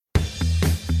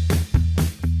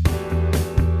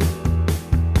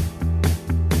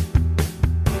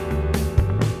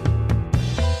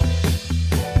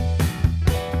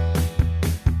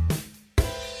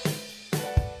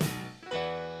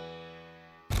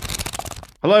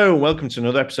Hello, and welcome to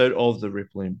another episode of the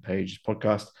Rippling Pages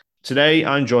podcast. Today,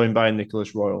 I'm joined by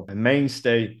Nicholas Royal, a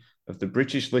mainstay of the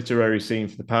British literary scene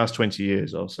for the past 20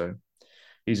 years or so.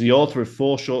 He's the author of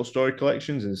 4 short story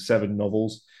collections and 7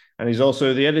 novels, and he's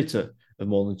also the editor of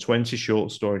more than 20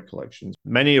 short story collections,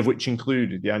 many of which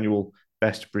included the annual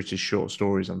Best British Short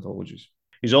Stories anthologies.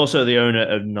 He's also the owner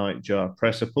of Nightjar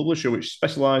Press, a publisher which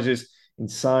specialises in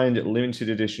signed limited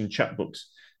edition chapbooks,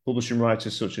 publishing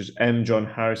writers such as M. John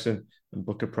Harrison and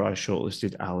Booker Prize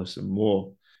shortlisted Alison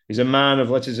Moore. He's a man of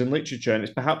letters and literature, and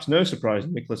it's perhaps no surprise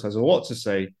Nicholas has a lot to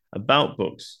say about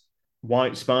books.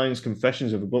 White Spines,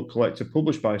 Confessions of a Book Collector,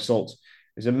 published by Salt,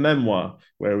 is a memoir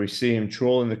where we see him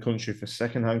trawling the country for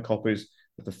second-hand copies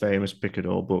of the famous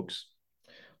Picador books.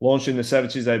 Launched in the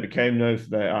 70s, they became known for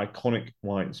their iconic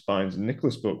White Spines. And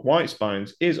Nicholas' book, White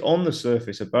Spines, is on the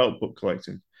surface about book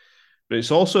collecting, but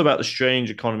it's also about the strange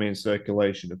economy and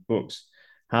circulation of books,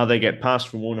 how they get passed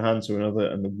from one hand to another,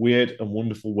 and the weird and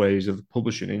wonderful ways of the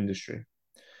publishing industry.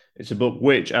 It's a book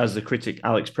which, as the critic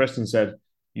Alex Preston said,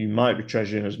 you might be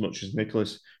treasuring as much as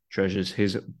Nicholas treasures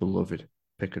his beloved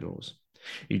Picadors.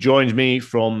 He joins me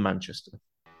from Manchester.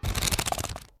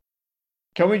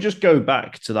 Can we just go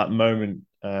back to that moment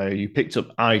you picked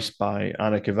up Ice by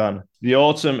Anna Kavan, the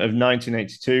autumn of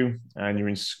 1982, and you're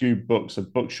in Scoob Books, a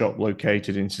bookshop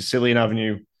located in Sicilian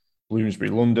Avenue, Bloomsbury,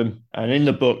 London. And in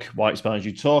the book, White Spines,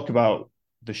 you talk about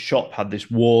the shop had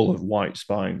this wall of white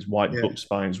spines, white book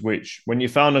spines, which when you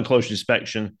found on close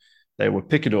inspection, they were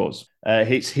picadors.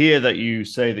 It's here that you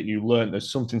say that you learned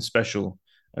there's something special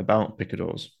about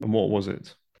picadors. And what was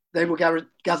it? They were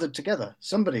gathered together.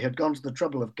 Somebody had gone to the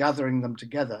trouble of gathering them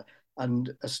together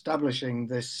and establishing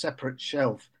this separate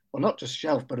shelf, well, not just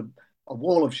shelf, but a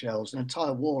wall of shelves, an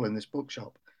entire wall in this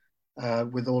bookshop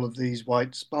with all of these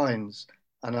white spines.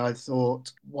 And I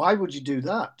thought, why would you do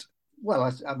that?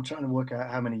 Well, I'm trying to work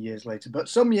out how many years later, but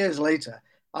some years later,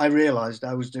 I realized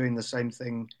I was doing the same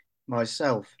thing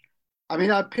myself. I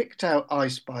mean, I picked out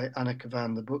Ice by Anna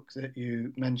Kavan, the book that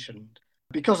you mentioned,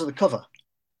 because of the cover.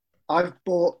 I've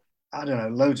bought, I don't know,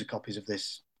 loads of copies of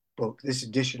this book, this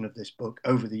edition of this book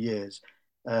over the years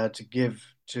to give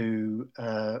to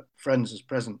friends as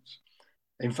presents.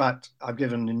 In fact, I've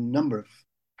given a number of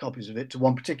copies of it to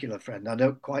one particular friend. I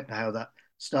don't quite know how that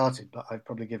started, but I've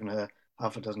probably given her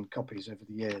half a dozen copies over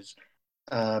the years.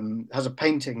 Has a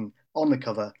painting on the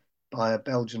cover by a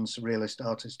Belgian surrealist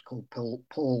artist called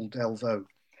Paul Delvaux,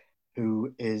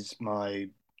 who is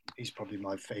he's probably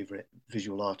my favorite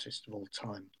visual artist of all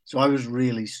time. So I was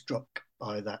really struck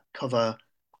by that cover.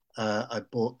 I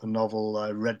bought the novel,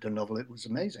 I read the novel, it was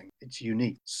amazing. It's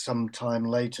unique. Sometime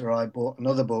later, I bought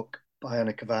another book by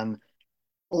Anna Kavan,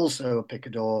 also a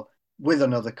Picador, with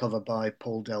another cover by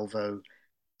Paul Delvaux.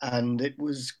 And it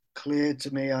was clear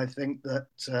to me, I think, that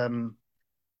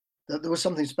that there was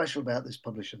something special about this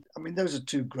publisher. I mean, those are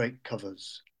 2 great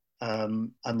covers,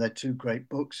 and they're 2 great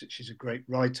books. She's a great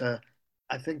writer.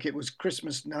 I think it was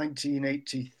Christmas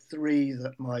 1983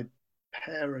 that my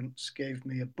parents gave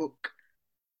me a book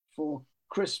for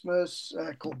Christmas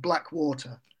called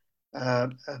Blackwater, a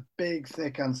big,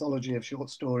 thick anthology of short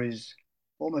stories,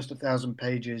 almost 1,000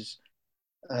 pages.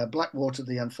 Blackwater,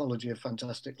 the Anthology of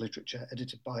Fantastic Literature,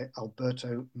 edited by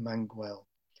Alberto Manguel.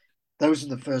 Those are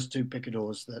the first 2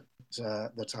 Picadors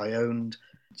that I owned.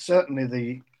 Certainly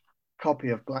the copy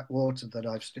of Blackwater that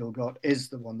I've still got is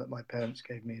the one that my parents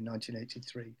gave me in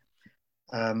 1983.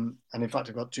 And in fact,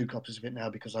 I've got 2 copies of it now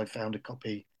because I found a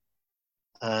copy.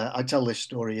 I tell this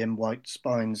story in White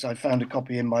Spines. I found a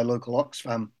copy in my local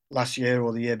Oxfam last year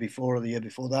or the year before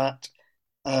that,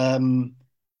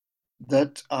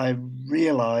 that I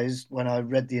realized when I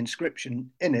read the inscription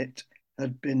in it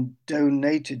had been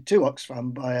donated to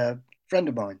Oxfam by a friend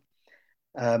of mine.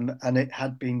 And it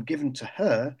had been given to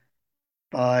her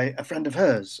by a friend of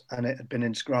hers, and it had been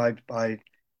inscribed by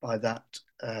that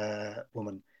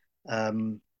woman.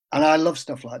 And I love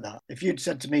stuff like that. If you'd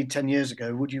said to me 10 years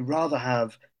ago, would you rather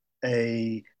have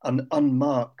an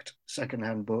unmarked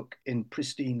secondhand book in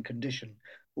pristine condition,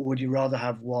 or would you rather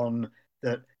have one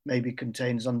that maybe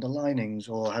contains underlinings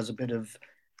or has a bit of,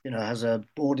 has a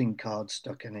boarding card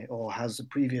stuck in it or has the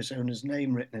previous owner's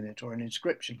name written in it or an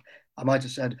inscription? I might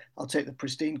have said, I'll take the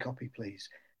pristine copy, please.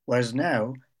 Whereas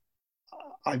now,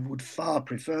 I would far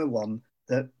prefer one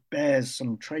that bears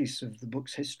some trace of the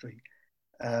book's history,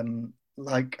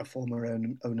 like a former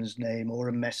owner's name or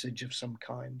a message of some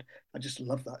kind. I just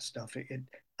love that stuff. It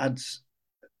adds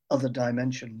other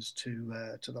dimensions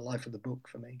to the life of the book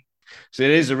for me. So it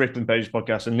is a Rippling Pages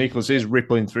podcast, and Nicholas is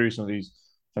rippling through some of these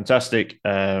fantastic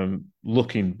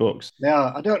looking books.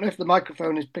 Yeah, I don't know if the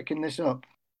microphone is picking this up.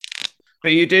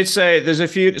 But you did say there's a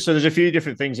few, so there's a few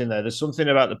different things in there. There's something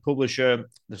about the publisher.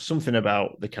 There's something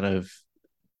about the kind of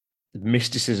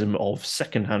mysticism of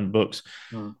secondhand books.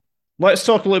 Mm. Let's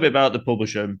talk a little bit about the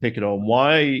publisher and pick it on.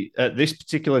 Why, at this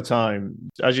particular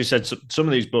time, as you said, some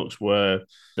of these books were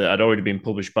that had already been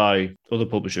published by other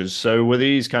publishers. So were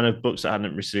these kind of books that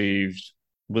hadn't received?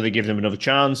 Will they give them another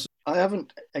chance? I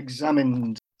haven't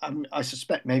examined. I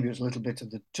suspect maybe it was a little bit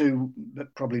of the two,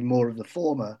 but probably more of the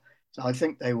former. So I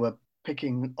think they were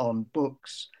picking on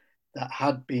books that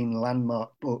had been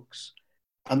landmark books,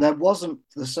 and there wasn't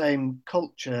the same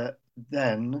culture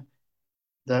then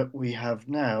that we have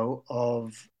now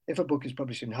of if a book is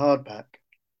published in hardback,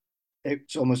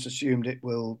 it's almost assumed it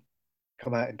will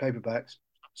come out in paperbacks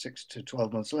 6 to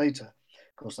 12 months later.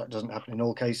 Of course, that doesn't happen in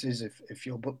all cases. If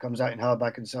your book comes out in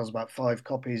hardback and sells about 5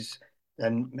 copies,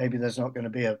 then maybe there's not going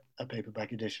to be a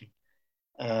paperback edition.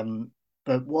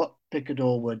 But what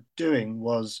Picador were doing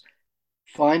was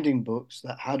finding books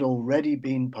that had already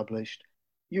been published,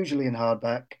 usually in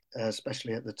hardback,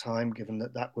 especially at the time, given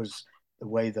that that was the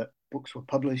way that books were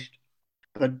published.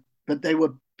 But they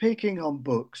were picking on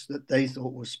books that they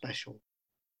thought were special.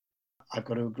 I've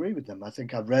got to agree with them. I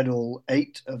think I've read all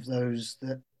 8 of those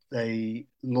that they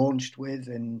launched with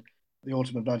in the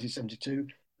autumn of 1972.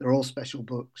 They're all special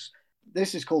books.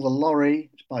 This is called The Lorry.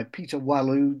 It's by Peter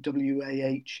Wahlo,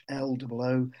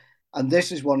 Wahloo. And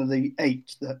this is one of the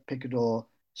 8 that Picador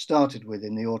started with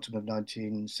in the autumn of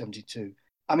 1972.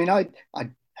 I mean, I'd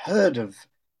heard of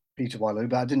Peter Wahlo,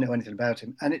 but I didn't know anything about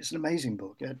him. And it's an amazing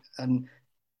book. And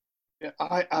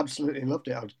I absolutely loved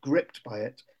it. I was gripped by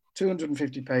it.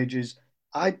 250 pages.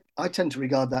 I tend to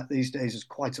regard that these days as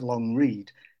quite a long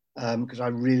read because I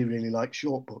really, really like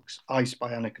short books. Ice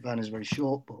by Anna Kavan is a very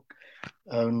short book,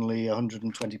 only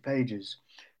 120 pages.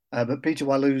 But Peter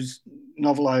Wahlo's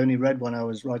novel I only read when I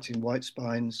was writing White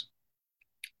Spines.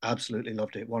 Absolutely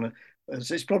loved it.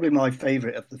 It's probably my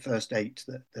favourite of the first 8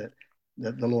 that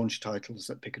the launch titles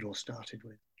that Picador started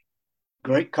with.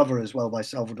 Great cover as well by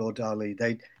Salvador Dali.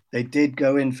 They did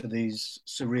go in for these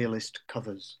surrealist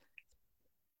covers.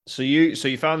 So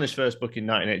you found this first book in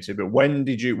 1982, but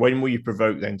when were you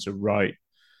provoked then to write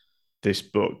this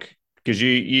book? Because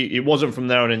it wasn't from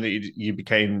there on in that you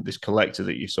became this collector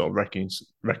that you sort of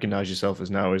recognize yourself as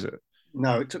now, is it?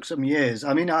 No, it took some years.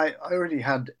 I mean, I already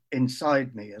had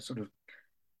inside me a sort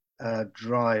of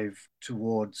drive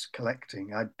towards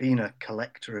collecting. I'd been a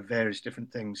collector of various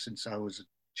different things since I was a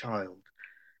child,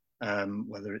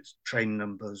 whether it's train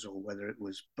numbers or whether it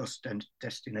was bus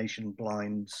destination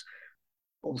blinds,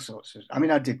 all sorts of. I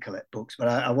mean, I did collect books, but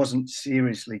I wasn't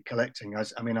seriously collecting.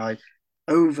 I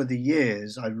over the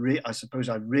years, I suppose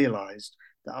I realised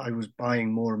that I was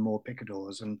buying more and more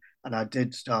Picadors, and I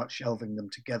did start shelving them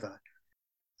together.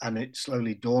 And it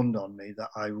slowly dawned on me that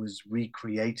I was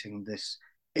recreating this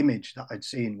image that I'd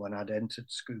seen when I'd entered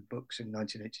Scoob Books in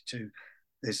 1982.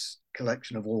 This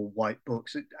collection of all white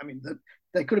books. I mean,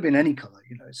 they could have been any color.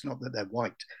 You know, it's not that they're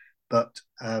white, but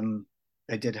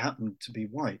they did happen to be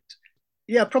white.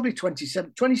 Yeah, probably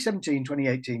 2017,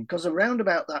 2018, because around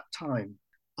about that time,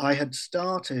 I had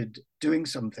started doing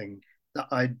something that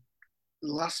I'd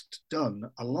last done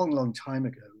a long, long time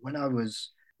ago when I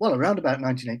was, well, around about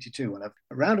 1982,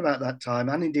 around about that time,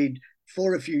 and indeed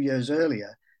for a few years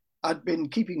earlier, I'd been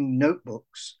keeping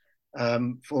notebooks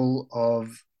full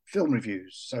of film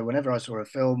reviews. So whenever I saw a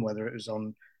film, whether it was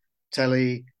on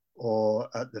telly or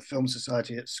at the Film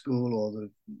Society at school or the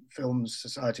Film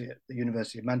Society at the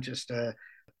University of Manchester,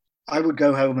 I would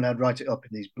go home and I'd write it up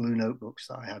in these blue notebooks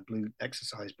that I had, blue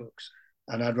exercise books,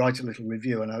 and I'd write a little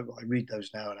review. And I read those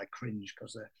now and I cringe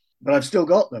because but I've still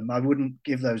got them. I wouldn't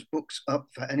give those books up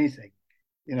for anything.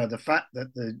 You know, the fact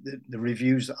that the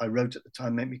reviews that I wrote at the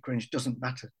time make me cringe doesn't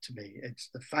matter to me. It's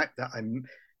the fact that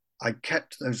I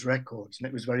kept those records, and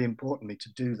it was very important to me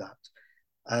to do that.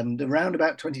 And around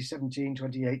about 2017,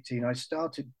 2018, I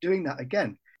started doing that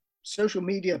again. Social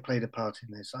media played a part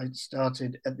in this. I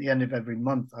started at the end of every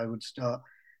month, I would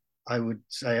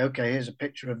say, okay, here's a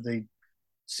picture of the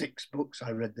 6 books I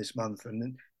read this month. And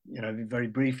then, you know, very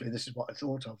briefly, this is what I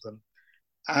thought of them.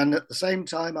 And at the same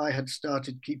time, I had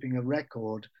started keeping a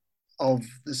record of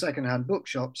the secondhand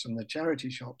bookshops and the charity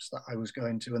shops that I was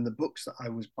going to and the books that I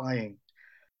was buying.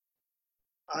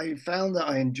 I found that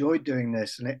I enjoyed doing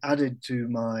this, and it added to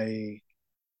my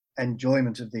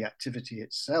enjoyment of the activity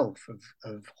itself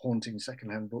of haunting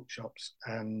secondhand bookshops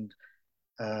and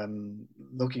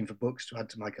looking for books to add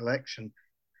to my collection.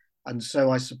 And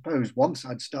so I suppose once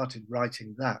I'd started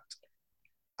writing that,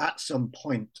 at some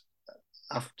point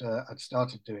after I'd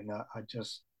started doing that,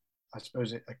 I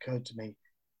suppose it occurred to me,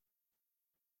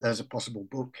 there's a possible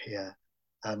book here.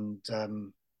 And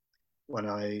when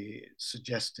I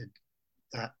suggested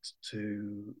that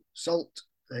to Salt,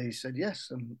 they said yes,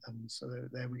 and so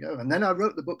there we go. And then I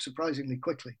wrote the book surprisingly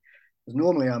quickly, because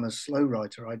normally I'm a slow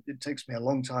writer. It takes me a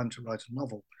long time to write a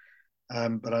novel,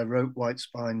 but I wrote White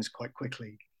Spines quite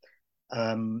quickly.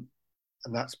 And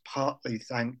that's partly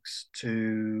thanks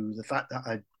to the fact that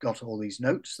I'd got all these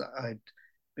notes that I'd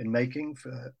been making for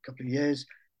a couple of years,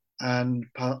 and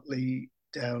partly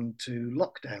down to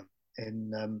lockdown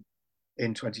in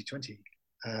 2020.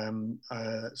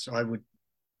 So I would.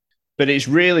 But it's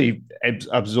really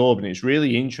absorbing. It's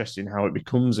really interesting how it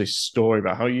becomes this story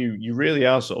about how you really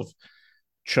are sort of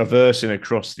traversing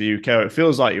across the UK. It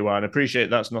feels like you are, and I appreciate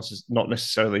that's not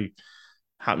necessarily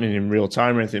happening in real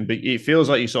time or anything, but it feels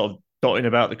like you're sort of dotting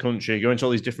about the country, going to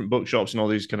all these different bookshops and all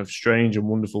these kind of strange and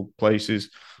wonderful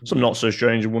places, some not so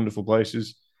strange and wonderful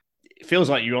places. It feels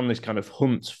like you're on this kind of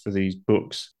hunt for these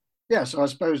books. Yeah, so I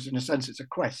suppose in a sense it's a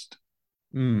quest.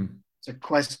 It's a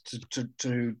quest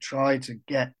to try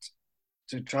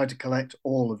to collect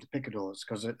all of the Picadors,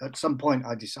 because at some point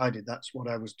I decided that's what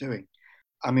I was doing.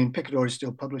 I mean, Picador is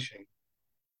still publishing,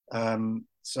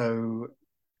 so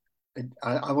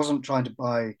I wasn't trying to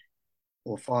buy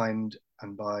or find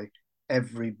and buy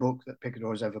every book that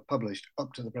Picador has ever published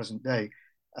up to the present day,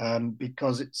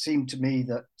 because it seemed to me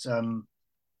that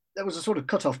there was a sort of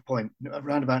cut-off point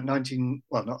around about it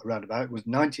was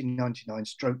 1999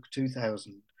 stroke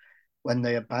 2000, when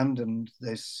they abandoned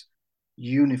this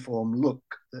uniform look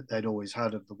that they'd always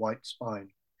had of the white spine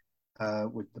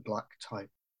with the black type.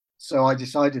 So I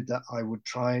decided that I would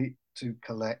try to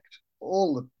collect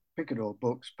all the Picador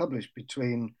books published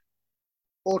between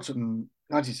autumn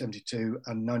 1972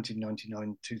 and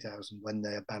 1999-2000, when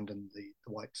they abandoned the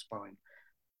white spine.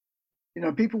 You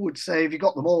know, people would say, have you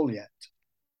got them all yet?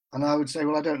 And I would say,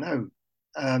 well, I don't know.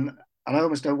 And I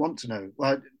almost don't want to know.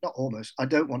 Well, not almost, I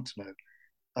don't want to know.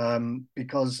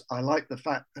 Because I like the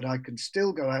fact that I can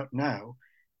still go out now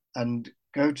and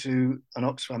go to an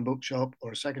Oxfam bookshop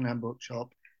or a secondhand bookshop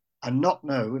and not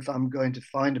know if I'm going to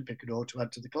find a Picador to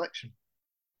add to the collection,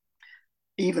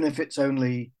 even if it's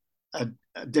only a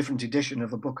different edition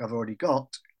of a book I've already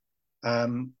got.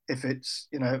 If it's,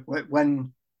 you know,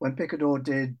 when Picador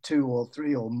did 2 or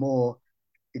 3 or more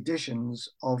editions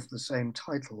of the same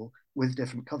title with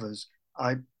different covers,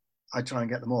 I try and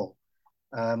get them all.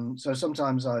 So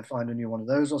sometimes I find a new one of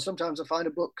those, or sometimes I find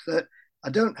a book that I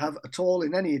don't have at all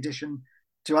in any edition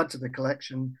to add to the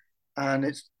collection, and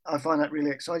I find that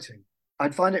really exciting.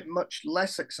 I'd find it much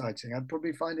less exciting. I'd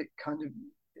probably find it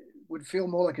would feel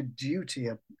more like a duty,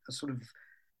 a sort of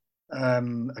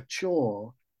a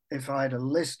chore, if I had a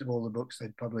list of all the books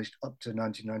they'd published up to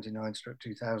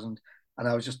 1999-2000, and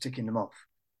I was just ticking them off.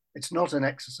 It's not an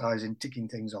exercise in ticking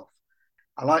things off.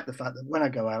 I like the fact that when I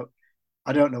go out,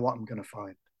 I don't know what I'm going to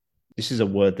find. This is a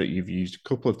word that you've used a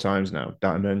couple of times now,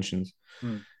 dimensions.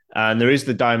 And there is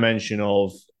the dimension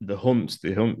of the hunt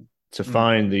to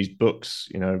find these books,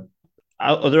 you know,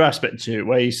 other aspect to it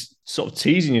where you're sort of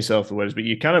teasing yourself the words, but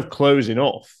you're kind of closing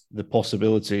off the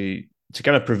possibility to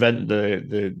kind of prevent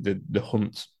the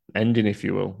hunt ending, if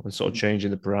you will, and sort of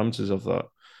changing the parameters of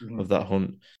that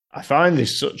hunt. I find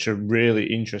this such a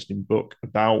really interesting book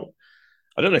about,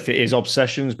 I don't know if it is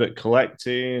obsessions, but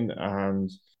collecting, and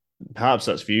perhaps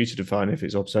that's for you to define if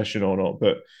it's obsession or not,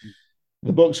 but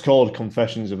the book's called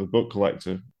Confessions of a Book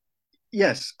Collector.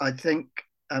 Yes, I think,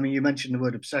 I mean, you mentioned the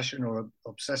word obsession or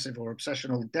obsessive or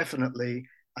obsessional. Definitely,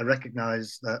 I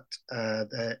recognize that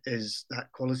there is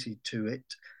that quality to it.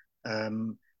 I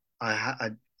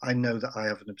know that I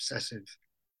have an obsessive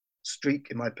streak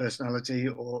in my personality,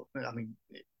 or, I mean,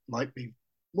 it might be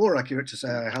more accurate to say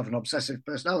I have an obsessive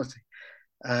personality.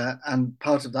 And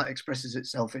part of that expresses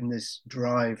itself in this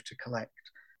drive to collect.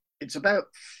 It's about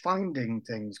finding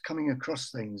things, coming across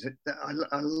things.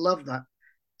 I love that,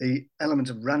 the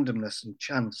element of randomness and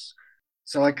chance.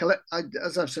 So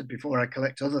as I've said before, I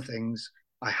collect other things.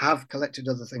 I have collected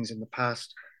other things in the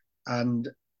past. And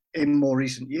in more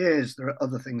recent years, there are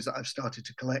other things that I've started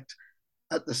to collect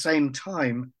at the same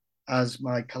time as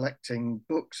my collecting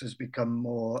books has become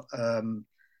more,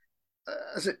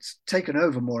 as it's taken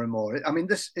over more and more. I mean,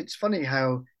 it's funny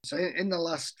how, so in the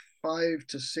last 5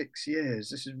 to 6 years,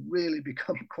 this has really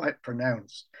become quite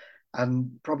pronounced.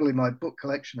 And probably my book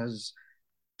collection has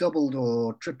doubled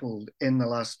or tripled in the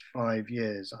last 5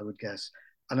 years, I would guess.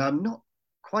 And I'm not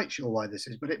quite sure why this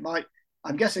is, but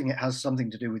I'm guessing it has something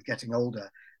to do with getting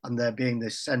older and there being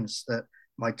this sense that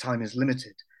my time is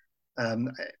limited.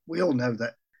 We all know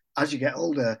that as you get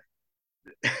older,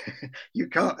 you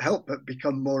can't help but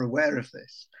become more aware of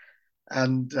this.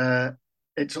 And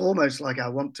it's almost like I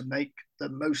want to make the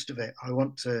most of it. I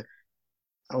want to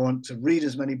I want to read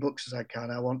as many books as I can.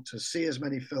 I want to see as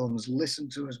many films, listen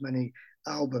to as many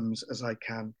albums as I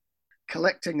can.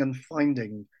 Collecting and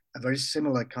finding are very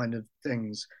similar kind of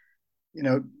things. You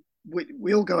know,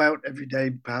 we all go out every day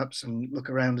perhaps and look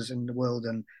around us in the world,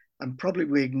 and probably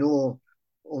we ignore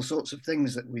all sorts of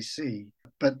things that we see.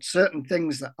 But certain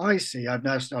things that I see, I've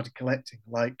now started collecting,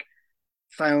 like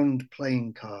found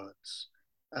playing cards.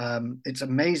 It's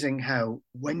amazing how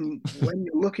when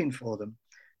you're looking for them,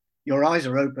 your eyes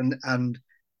are open, and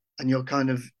you're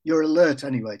alert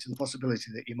anyway to the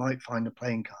possibility that you might find a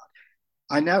playing card.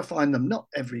 I now find them not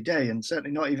every day, and certainly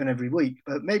not even every week,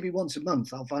 but maybe once a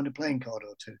month I'll find a playing card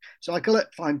or two. So I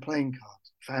collect found playing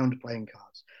cards.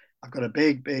 I've got a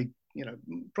big,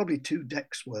 probably 2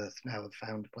 decks worth now of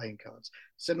found playing cards.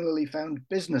 Similarly, found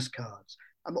business cards.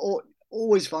 I'm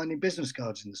always finding business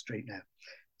cards in the street now.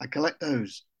 I collect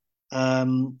those.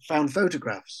 Found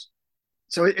photographs.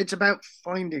 So it's about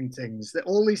finding things. That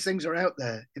all these things are out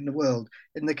there in the world.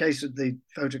 In the case of the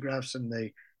photographs and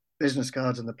the business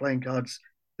cards and the playing cards,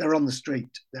 they're on the street,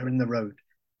 they're in the road,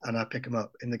 and I pick them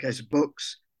up. In the case of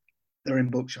books, they're in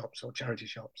bookshops or charity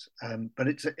shops. But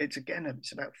it's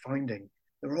about finding.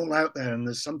 They're all out there, and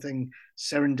there's something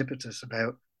serendipitous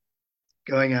about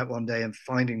going out one day and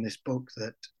finding this book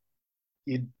that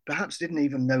you perhaps didn't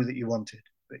even know that you wanted,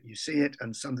 but you see it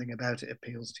and something about it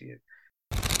appeals to you.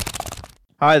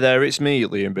 Hi there, it's me,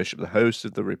 Liam Bishop, the host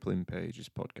of the Rippling Pages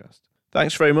podcast.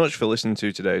 Thanks very much for listening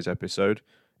to today's episode.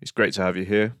 It's great to have you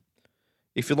here.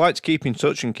 If you'd like to keep in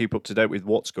touch and keep up to date with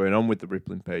what's going on with the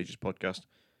Rippling Pages podcast,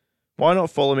 why not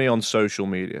follow me on social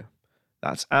media?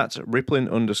 That's at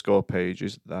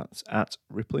rippling_pages. That's at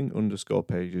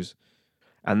rippling_pages.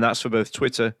 And that's for both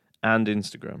Twitter and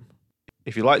Instagram.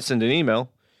 If you'd like to send an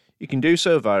email, you can do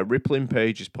so via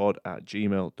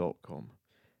ripplingpagespod@gmail.com.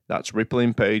 That's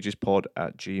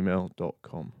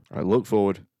ripplingpagespod@gmail.com. I look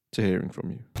forward to hearing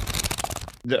from you.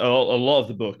 A lot of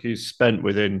the book is spent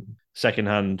within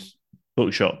secondhand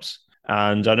bookshops.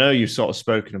 And I know you've sort of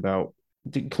spoken about,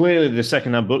 clearly the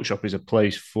secondhand bookshop is a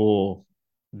place for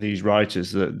these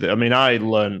writers. I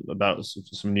learned about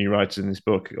some new writers in this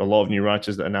book, a lot of new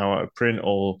writers that are now out of print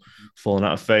or fallen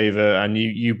out of favor. And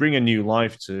you bring a new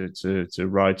life to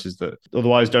writers that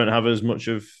otherwise don't have as much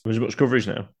coverage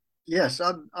now. Yes,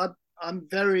 I'm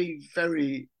very,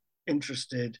 very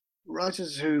interested.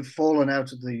 Writers who've fallen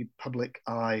out of the public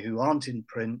eye, who aren't in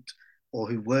print or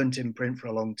who weren't in print for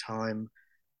a long time,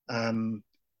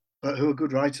 but who are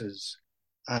good writers.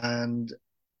 And,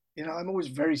 I'm always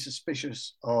very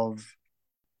suspicious of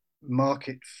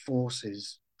market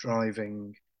forces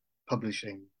driving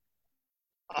publishing.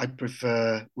 I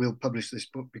prefer we'll publish this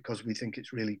book because we think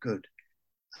it's really good.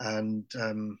 And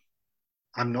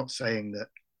I'm not saying that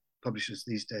publishers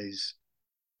these days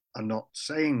are not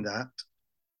saying that,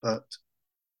 but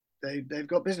they've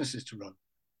got businesses to run.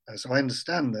 So I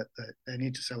understand that they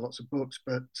need to sell lots of books,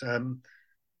 but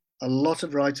a lot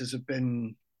of writers have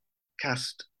been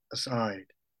cast aside.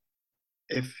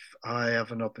 If I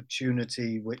have an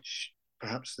opportunity, which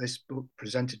perhaps this book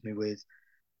presented me with,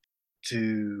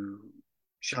 to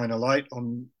shine a light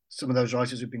on some of those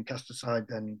writers who've been cast aside,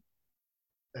 then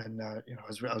I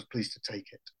was pleased to take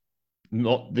it.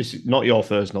 This is not your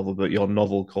first novel, but your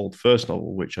novel called First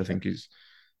Novel, which I think is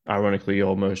ironically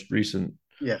your most recent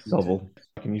novel.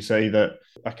 Can you say that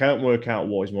I can't work out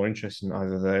what is more interesting?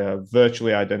 Either they are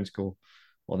virtually identical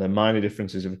or they're minor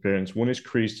differences of appearance. One is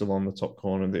creased along the top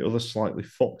corner, the other slightly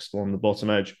foxed along the bottom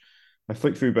edge. I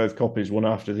flick through both copies one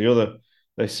after the other.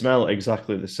 They smell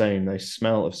exactly the same. They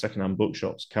smell of secondhand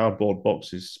bookshops, cardboard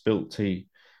boxes, spilt tea,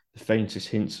 the faintest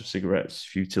hints of cigarettes,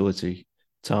 futility,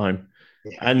 time.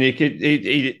 Yeah. And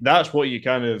that's what you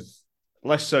kind of,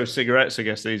 less so cigarettes, I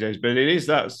guess, these days, but it is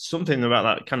that something about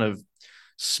that kind of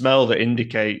smell that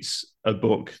indicates a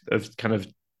book of kind of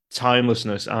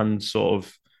timelessness and sort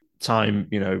of time,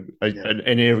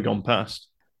 an era gone past.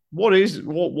 What is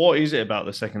it about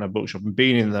the secondhand bookshop and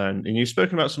being in there? And you've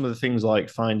spoken about some of the things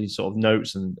like finding sort of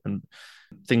notes and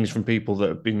things from people that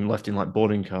have been left in like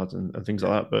boarding cards and things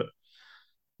like that. But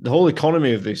the whole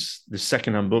economy of this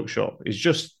secondhand bookshop is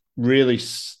just really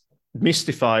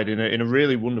mystified in a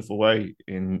really wonderful way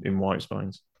in White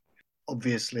Spines.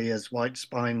 Obviously, as White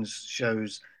Spines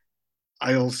shows,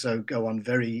 I also go on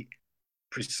very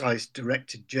precise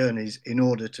directed journeys in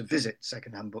order to visit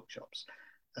secondhand bookshops.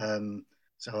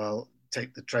 So I'll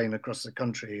take the train across the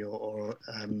country or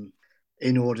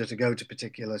in order to go to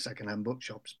particular secondhand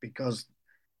bookshops, because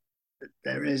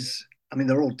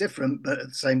they're all different, but at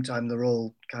the same time, they're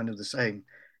all kind of the same.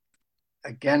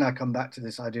 Again, I come back to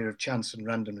this idea of chance and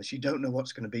randomness. You don't know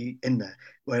what's going to be in there.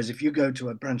 Whereas if you go to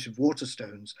a branch of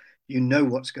Waterstones, you know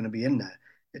what's going to be in there.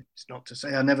 It's not to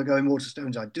say I never go in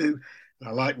Waterstones. I do, and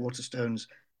I like Waterstones,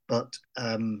 but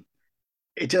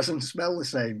it doesn't smell the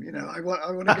same. I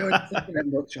want to go in the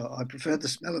secondhand bookshop. I prefer the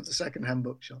smell of the secondhand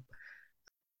bookshop.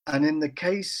 And in the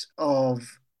case of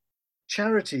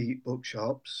charity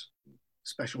bookshops,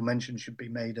 special mention should be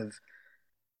made of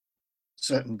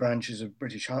certain branches of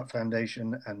British Heart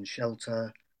Foundation and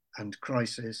Shelter and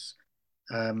Crisis.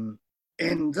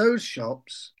 In those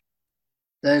shops,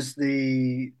 there's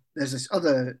this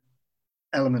other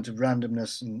element of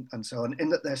randomness and so on, in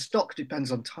that their stock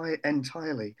depends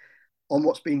entirely on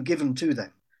what's been given to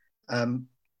them,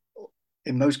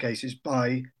 in most cases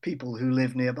by people who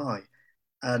live nearby.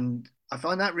 And I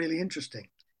find that really interesting.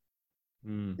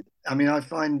 I mean, I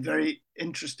find very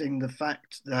interesting the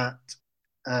fact that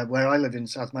where I live in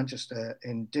South Manchester,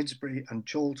 in Didsbury and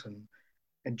Chorlton,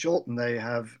 in Chorlton they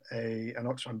have an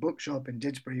Oxfam bookshop. In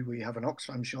Didsbury we have an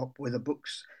Oxfam shop with a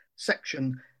books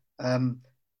section, and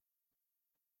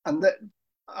that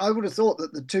I would have thought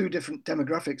that the two different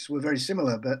demographics were very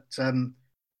similar, but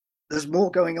there's more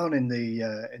going on in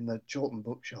the Chorlton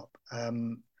bookshop,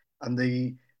 and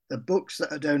the books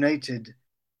that are donated.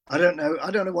 I don't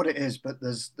know what it is, but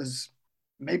there's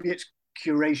maybe it's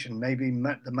curation. Maybe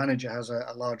the manager has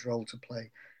a large role to play.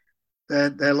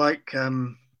 They're like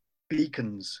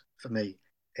beacons for me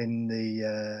in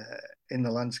the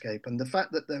landscape, and the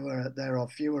fact that there are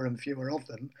fewer and fewer of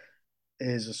them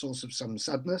is a source of some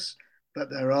sadness, but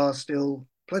there are still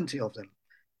plenty of them.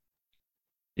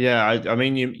 Yeah, I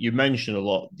mean, you mentioned a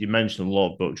lot. You mentioned a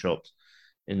lot of bookshops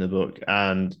in the book,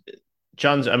 and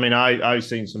chance. I mean, I've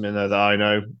seen some in there that I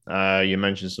know. You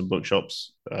mentioned some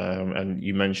bookshops, and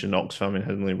you mentioned Oxfam in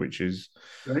Henley, which is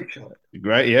Great shop.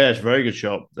 great. Yeah, it's a very good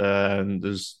shop.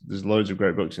 There's loads of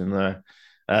great books in there.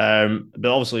 But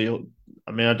obviously,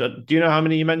 I mean, do you know how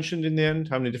many you mentioned in the end?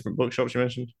 How many different bookshops you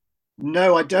mentioned?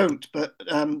 No, I don't. But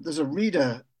there's a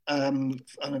reader,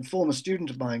 a former student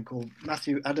of mine called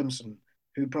Matthew Adamson,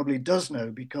 who probably does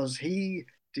know because he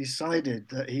decided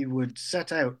that he would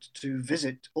set out to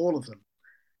visit all of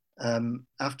them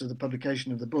after the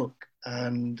publication of the book.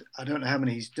 And I don't know how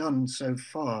many he's done so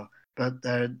far, but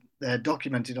they're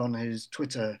documented on his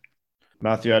Twitter.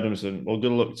 Matthew Adamson. Well,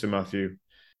 good luck to Matthew.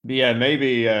 But yeah,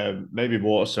 maybe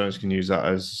Waterstones can use that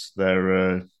as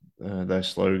their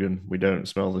slogan. We don't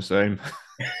smell the same.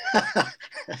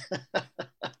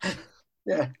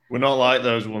 Yeah. We're not like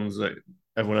those ones that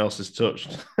everyone else has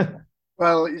touched.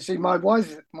 Well, you see, my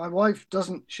wife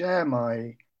doesn't share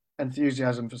my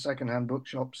enthusiasm for secondhand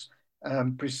bookshops,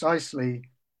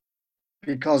 precisely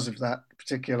because of that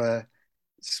particular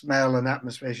smell and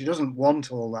atmosphere. She doesn't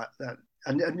want all that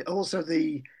and also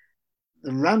the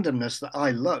randomness that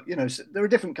I love. There are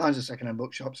different kinds of secondhand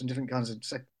bookshops and different kinds of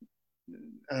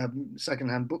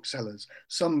secondhand booksellers.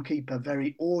 Some keep a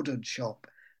very ordered shop,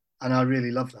 and I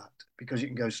really love that because you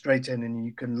can go straight in and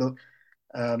you can look.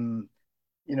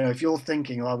 If you're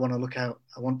thinking, oh, I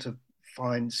want to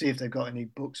see if they've got any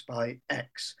books by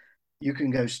X, you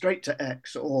can go straight to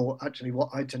X. Or actually, what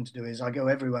I tend to do is I go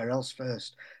everywhere else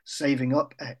first, saving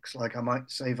up X, like I might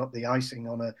save up the icing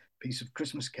on a piece of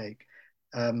Christmas cake,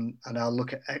 and I'll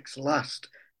look at X last,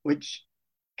 which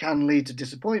can lead to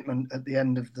disappointment at the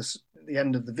end of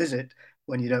the visit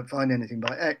when you don't find anything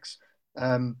by X.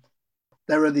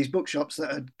 There are these bookshops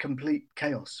that are complete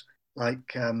chaos,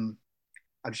 like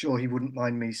I'm sure he wouldn't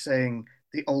mind me saying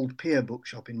the Old Pier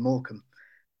bookshop in Morecambe.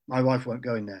 My wife won't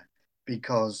go in there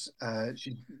because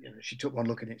she took one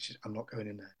look at it. I'm not going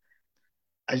in there.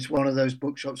 It's one of those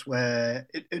bookshops where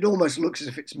it almost looks as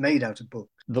if it's made out of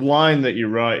books. The line that you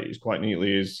write is quite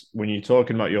neatly is when you're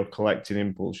talking about your collecting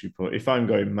impulse, you put, if I'm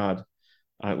going mad,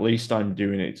 at least I'm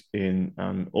doing it in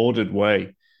an ordered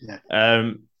way. Yeah.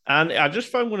 And I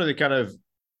just found one of the kind of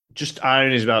just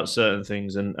ironies about certain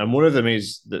things. And one of them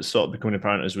is that's sort of becoming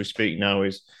apparent as we speak now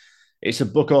is it's a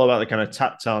book all about the kind of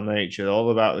tactile nature,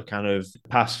 all about the kind of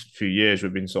past few years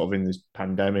we've been sort of in this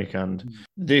pandemic. And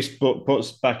this book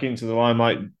puts back into the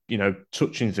limelight,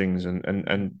 touching things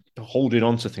and holding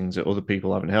on to things that other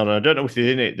people haven't held. And I don't know if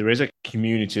within it there is a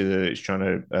community that it's trying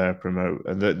to promote,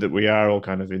 and that we are all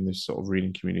kind of in this sort of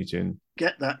reading community. And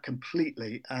get that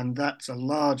completely, and that's a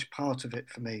large part of it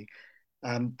for me.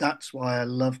 That's why I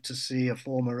love to see a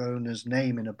former owner's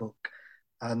name in a book,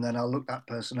 and then I'll look that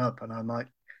person up, and I might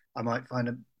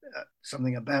find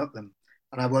something about them,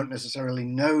 and I won't necessarily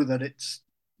know that it's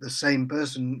the same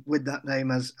person with that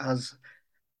name as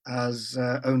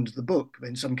owned the book.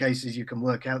 In some cases, you can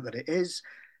work out that it is,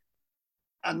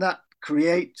 and that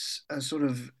creates a sort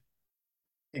of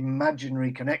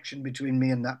imaginary connection between me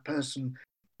and that person.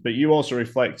 But you also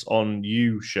reflect on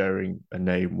you sharing a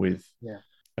name with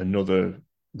another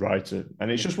writer.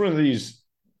 And it's just one of these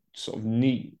sort of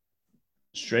neat,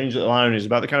 strange little ironies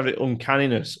about the kind of the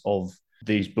uncanniness of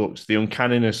these books, the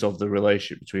uncanniness of the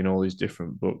relationship between all these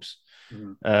different books.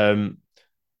 Mm.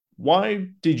 Why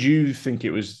did you think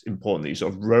it was important that you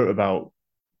sort of wrote about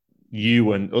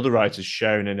you and other writers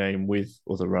sharing a name with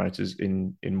other writers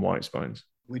in White Spines?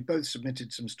 We'd both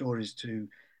submitted some stories to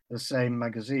the same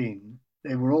magazine.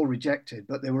 They were all rejected,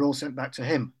 but they were all sent back to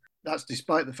him. That's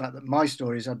despite the fact that my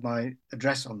stories had my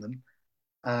address on them.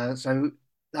 So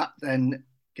that then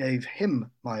gave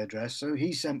him my address. So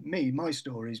he sent me my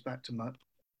stories back to my.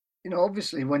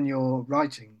 Obviously, when you're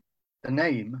writing, the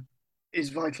name is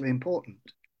vitally important.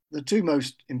 The two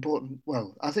most important,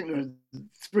 well, I think there are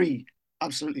three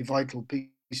absolutely vital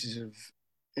pieces of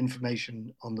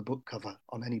information on the book cover,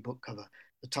 on any book cover: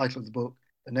 the title of the book,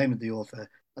 the name of the author,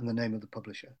 and the name of the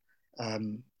publisher. I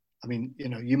mean,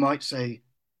 you might say,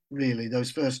 really,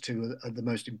 those first two are the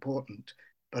most important,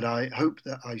 but I hope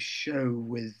that I show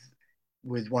with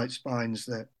White Spines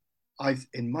that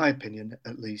in my opinion,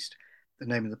 at least, the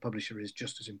name of the publisher is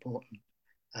just as important.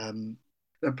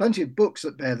 There are plenty of books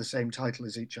that bear the same title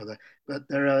as each other, but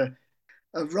there are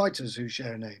writers who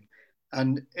share a name.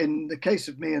 And in the case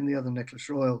of me and the other Nicholas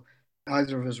Royle,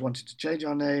 neither of us wanted to change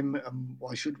our name.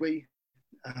 Why should we?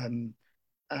 And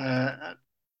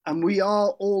we are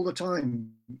all the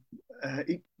time,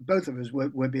 both of us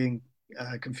were being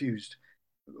confused,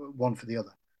 one for the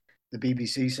other. The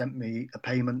BBC sent me a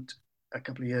payment a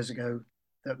couple of years ago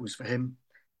that was for him.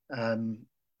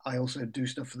 I also do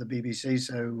stuff for the BBC,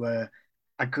 so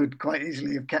I could quite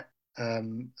easily have kept. I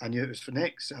knew it was for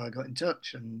Nick, so I got in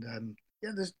touch. And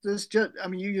yeah, there's just, I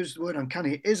mean, you used the word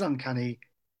uncanny. It is uncanny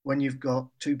when you've got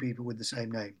two people with the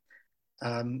same name.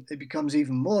 It becomes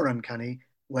even more uncanny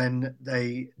when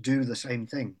they do the same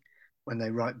thing, when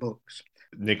they write books.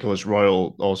 Nicholas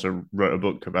Royle also wrote a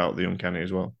book about the uncanny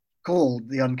as well, called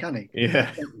The Uncanny.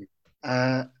 Yeah.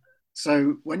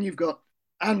 So when you've got,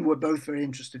 and we're both very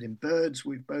interested in birds.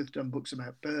 We've both done books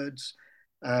about birds.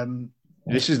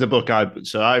 This is the book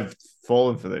I've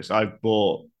fallen for this. I've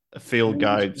bought a field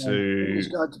guide to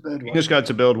English Guide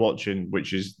to Bird Watching,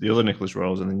 which is the other Nicholas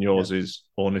Royle's, and then yours is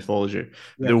Ornithology.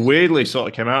 Yes. They weirdly sort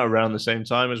of came out around the same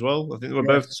time as well. I think they were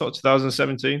both sort of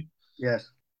 2017. Yes.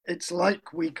 It's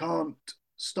like we can't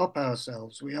stop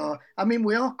ourselves. We are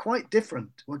quite different.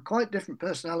 We're quite different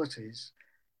personalities.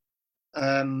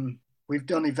 We've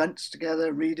done events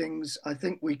together, readings. I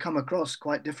think we come across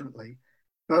quite differently,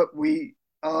 but we're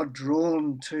both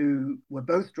drawn to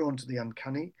the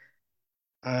uncanny,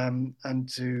 and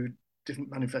to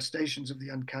different manifestations of the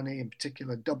uncanny, in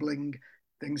particular doubling,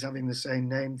 things having the same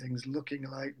name, things looking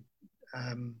like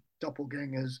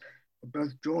doppelgangers. We're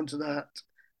both drawn to that.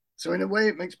 So in a way,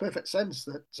 it makes perfect sense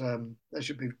that there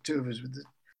should be two of us with this.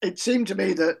 It seemed to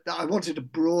me that I wanted to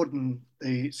broaden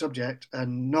the subject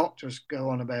and not just go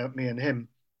on about me and him.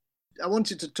 I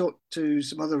wanted to talk to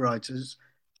some other writers.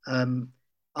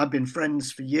 I've been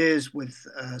friends for years with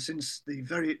since the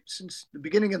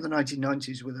beginning of the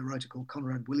 1990s with a writer called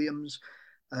Conrad Williams,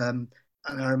 and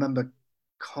I remember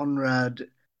Conrad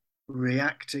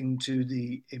reacting to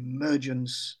the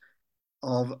emergence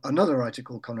of another writer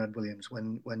called Conrad Williams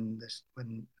when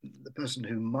the person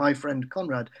who my friend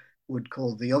Conrad would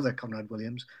call the other Conrad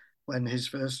Williams, when his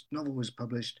first novel was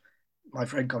published, my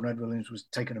friend Conrad Williams was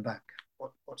taken aback.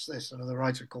 What's this? Another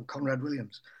writer called Conrad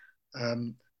Williams.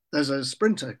 There's a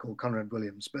sprinter called Conrad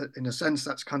Williams, but in a sense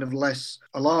that's kind of less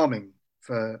alarming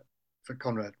for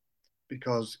Conrad,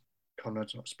 because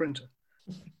Conrad's not a sprinter.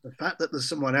 The fact that there's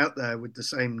someone out there with the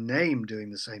same name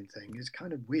doing the same thing is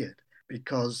kind of weird,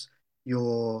 because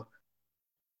you're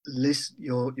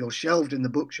shelved in the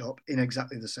bookshop in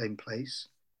exactly the same place.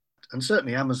 And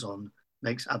certainly Amazon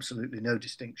makes absolutely no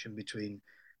distinction between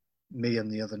me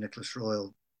and the other Nicholas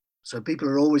Royle. So people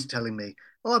are always telling me,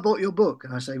 "Oh, I bought your book."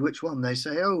 And I say, "Which one?" They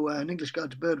say, "Oh, An English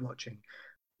Guide to Bird Watching."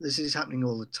 This is happening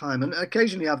all the time. And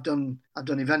occasionally I've done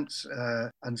events,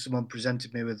 and someone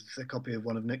presented me with a copy of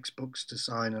one of Nick's books to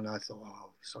sign. And I thought,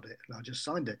 "Oh, sod it." And I just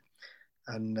signed it.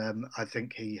 And I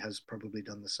think he has probably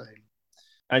done the same.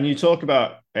 And you talk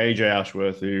about AJ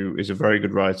Ashworth, who is a very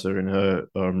good writer in her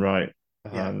own right.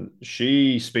 And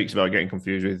she speaks about getting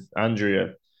confused with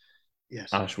Andrea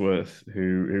Ashworth,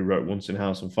 who wrote Once in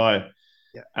House on Fire.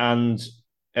 Yeah. And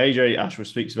AJ Ashworth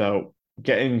speaks about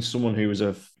getting someone who was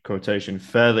a quotation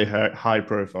fairly high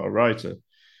profile writer,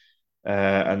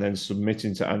 and then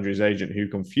submitting to Andrea's agent, who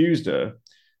confused her,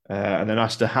 and then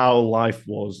asked her how life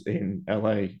was in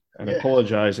LA, and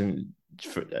apologizing.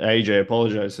 AJ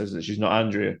apologized, says that she's not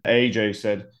Andrea. AJ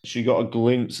said she got a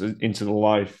glimpse into the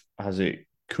life as it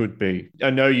could be. I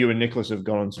know you and Nicholas have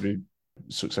gone on to be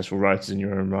successful writers in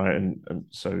your own right, and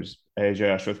so is AJ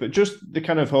Ashworth. But just the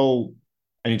kind of whole,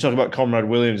 and you talk about Conrad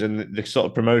Williams and the sort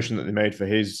of promotion that they made for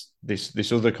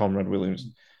this other Conrad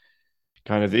Williams.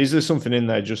 Kind of, is there something in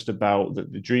there just about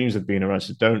that the dreams of being a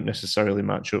writer don't necessarily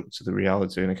match up to the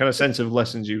reality, and a kind of sense of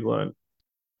lessons you've learned?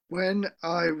 When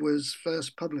I was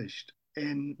first published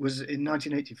was in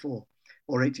 1984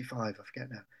 or 85, I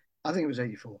forget now. I think it was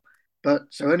 84. But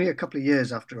so only a couple of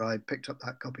years after I picked up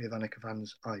that copy of Anna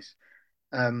Kavan's Ice.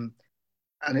 And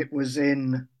it was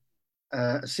in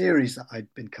a series that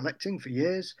I'd been collecting for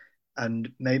years.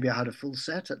 And maybe I had a full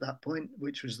set at that point,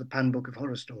 which was the Pan Book of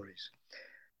Horror Stories.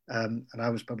 And I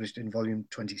was published in volume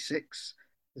 26.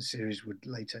 The series would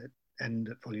later end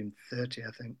at volume 30,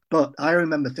 I think. But I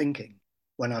remember thinking,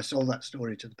 when I sold that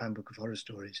story to the Pan Book of Horror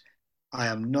Stories, I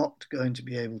am not going to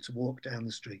be able to walk down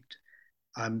the street.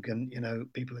 I'm going,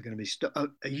 people are going to be stuck. Oh,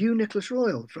 are you Nicholas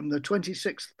Royle from the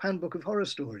 26th Pan Book of Horror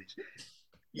Stories?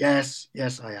 Yes,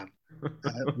 I am.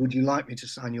 Would you like me to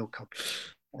sign your copy?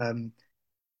 And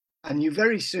you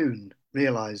very soon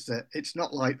realize that it's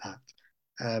not like that.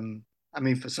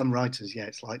 For some writers, yeah,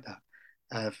 it's like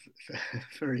that.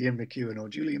 For Ian McEwan or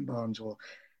Julian Barnes or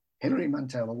Hilary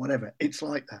Mantel or whatever, it's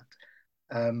like that.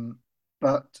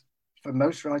 But for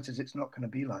most writers, it's not going to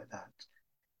be like that.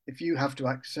 If you have to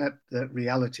accept that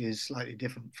reality is slightly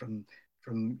different from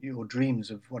your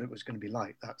dreams of what it was going to be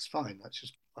like, that's fine. That's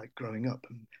just like growing up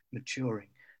and maturing.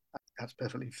 That's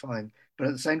perfectly fine. But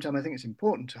at the same time, I think it's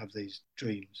important to have these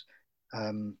dreams.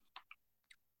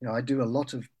 I do a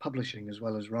lot of publishing as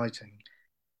well as writing.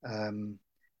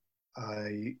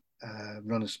 I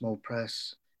run a small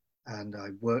press, and I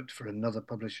worked for another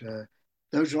publisher.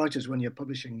 Those writers, when you're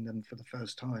publishing them for the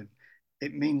first time,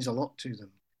 it means a lot to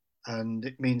them. And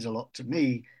it means a lot to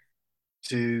me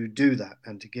to do that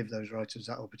and to give those writers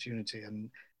that opportunity.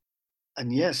 And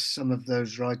yes, some of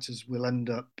those writers will end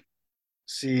up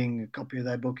seeing a copy of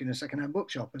their book in a secondhand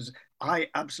bookshop, as I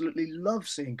absolutely love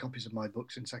seeing copies of my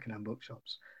books in secondhand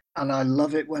bookshops. And I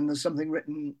love it when there's something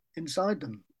written inside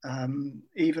them.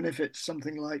 Even if it's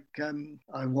something like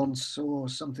I once saw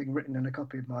something written in a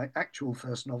copy of my actual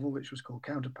first novel, which was called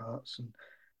Counterparts. And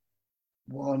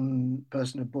one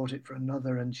person had bought it for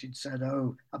another, and she'd said,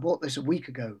 "Oh, I bought this a week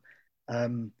ago.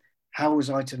 How was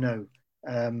I to know?"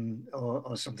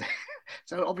 Or something.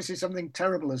 So obviously something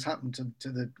terrible has happened to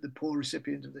the poor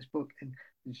recipient of this book. And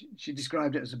she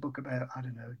described it as a book about, I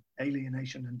don't know,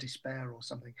 alienation and despair or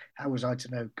something. How was I to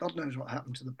know? God knows what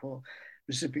happened to the poor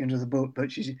recipient of the book,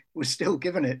 but she was still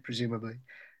given it, presumably.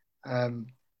 And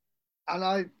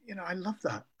I love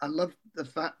that. I love the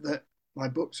fact that my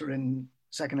books are in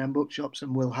secondhand bookshops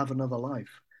and will have another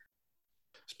life.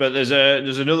 But there's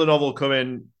another novel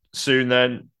coming soon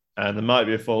then, and there might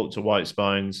be a follow-up to White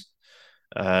Spines.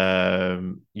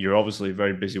 You're obviously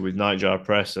very busy with Nightjar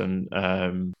Press and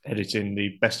editing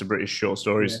the Best of British Short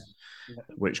Stories,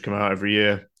 which come out every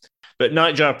year. But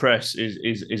Nightjar Press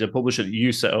is a publisher that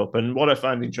you set up, and what I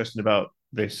find interesting about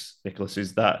this, Nicholas,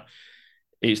 is that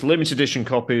it's limited edition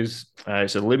copies.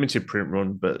 It's a limited print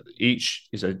run, but each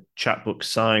is a chapbook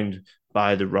signed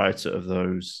by the writer of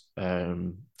those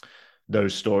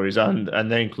stories,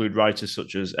 and they include writers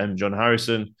such as M. John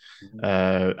Harrison,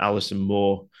 Alison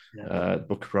Moore,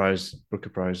 Booker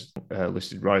Prize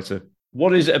listed writer.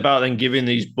 What is it about then giving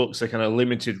these books a kind of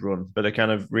limited run, but a kind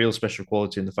of real special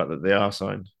quality in the fact that they are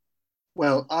signed?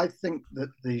 Well, I think that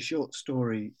the short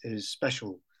story is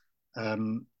special.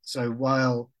 So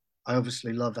while I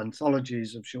obviously love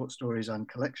anthologies of short stories and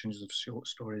collections of short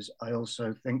stories, I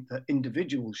also think that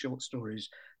individual short stories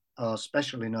are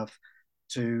special enough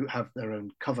to have their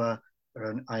own cover, their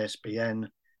own ISBN,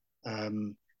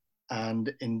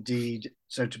 and indeed,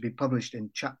 so to be published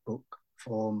in chapbook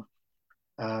form.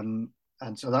 And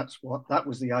so that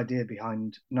was the idea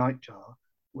behind Nightjar,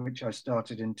 which I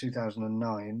started in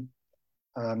 2009.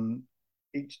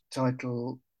 Each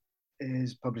title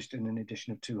is published in an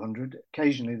edition of 200.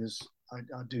 Occasionally, I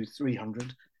do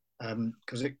 300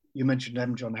 because you mentioned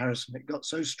M. John Harrison. It got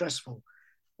so stressful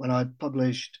when I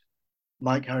published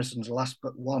Mike Harrison's Last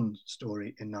But One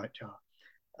story in Nightjar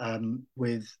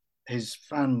with his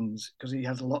fans, because he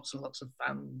has lots and lots of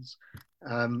fans.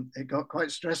 It got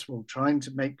quite stressful trying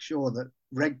to make sure that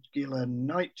regular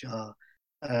Nightjar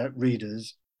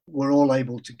readers were all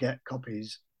able to get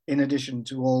copies, in addition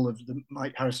to all of the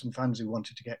Mike Harrison fans who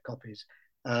wanted to get copies.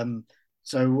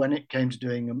 So when it came to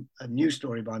doing a new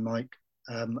story by Mike,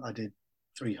 I did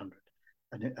 300.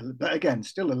 But again,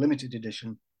 still a limited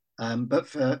edition. But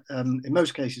for in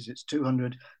most cases, it's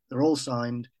 200. They're all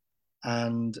signed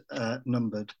and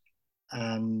numbered.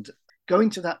 And going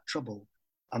to that trouble,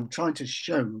 I'm trying to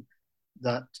show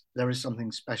that there is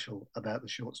something special about the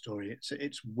short story.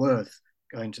 It's worth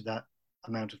going to that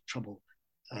amount of trouble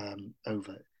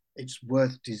over. It's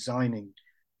worth designing,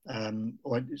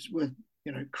 or it's worth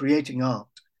creating art.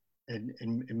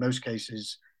 In most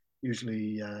cases,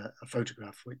 usually a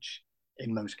photograph, which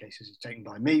in most cases is taken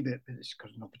by me, but it's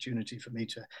got an opportunity for me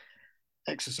to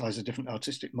exercise a different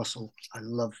artistic muscle. I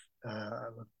love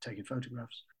taking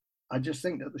photographs. I just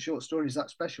think that the short story is that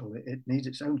special. It needs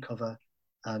its own cover,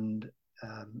 and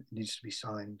it needs to be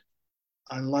signed.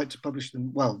 I like to publish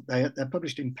them. Well, they're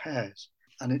published in pairs,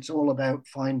 and it's all about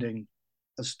finding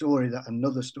a story that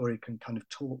another story can kind of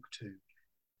talk to.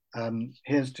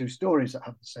 Here's two stories that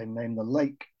have the same name: The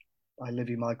Lake by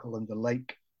Livy Michael and The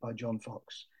Lake by John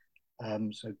Fox.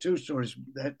 So two stories,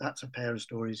 that's a pair of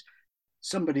stories.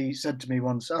 Somebody said to me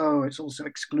once, oh, it's also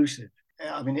exclusive.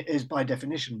 I mean, it is by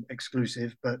definition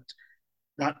exclusive, but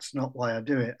that's not why I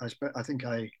do it. I think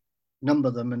I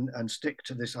number them and stick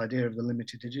to this idea of the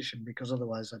limited edition, because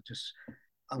otherwise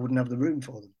I wouldn't have the room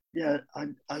for them. Yeah,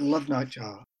 I love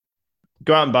Nightjar.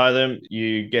 Go out and buy them.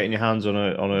 You getting your hands on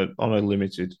a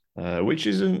limited, which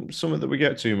isn't something that we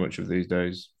get too much of these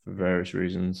days for various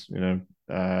reasons,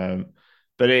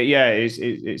 But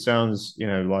it sounds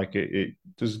like it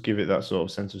does give it that sort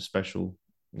of sense of special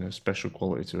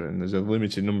quality to it. And there's a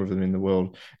limited number of them in the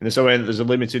world. In the same way that there's a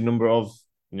limited number of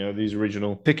these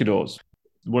original picadors.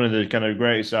 One of the kind of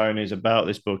greatest ironies about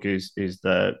this book is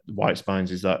the White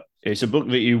Spines is that it's a book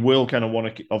that you will kind of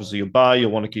want to obviously you'll buy, you'll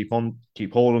want to keep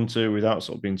hold on to without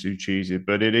sort of being too cheesy.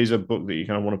 But it is a book that you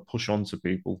kind of want to push on to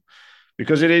people,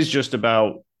 because it is just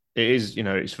about. It is,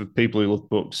 it's for people who love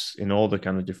books in all the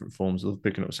kind of different forms, love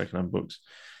picking up secondhand books,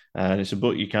 and it's a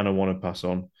book you kind of want to pass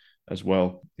on as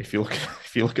well. If you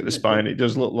look at the spine, it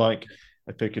does look like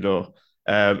a picador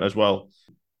as well.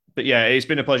 But yeah, it's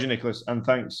been a pleasure, Nicholas, and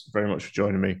thanks very much for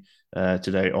joining me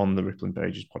today on the Rippling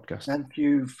Pages podcast. Thank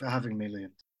you for having me, Liam.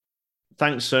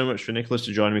 Thanks so much for Nicholas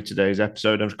to join me today's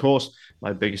episode. And of course,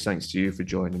 my biggest thanks to you for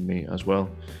joining me as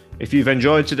well. If you've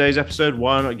enjoyed today's episode,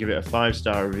 why not give it a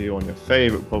 5-star review on your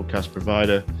favourite podcast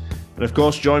provider? And of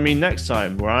course, join me next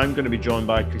time, where I'm going to be joined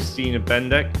by Christina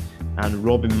Bendeck and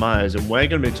Robin Myers, and we're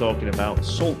going to be talking about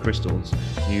Salt Crystals,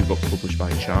 new book published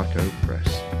by Charco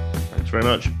Press. Thanks very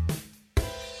much.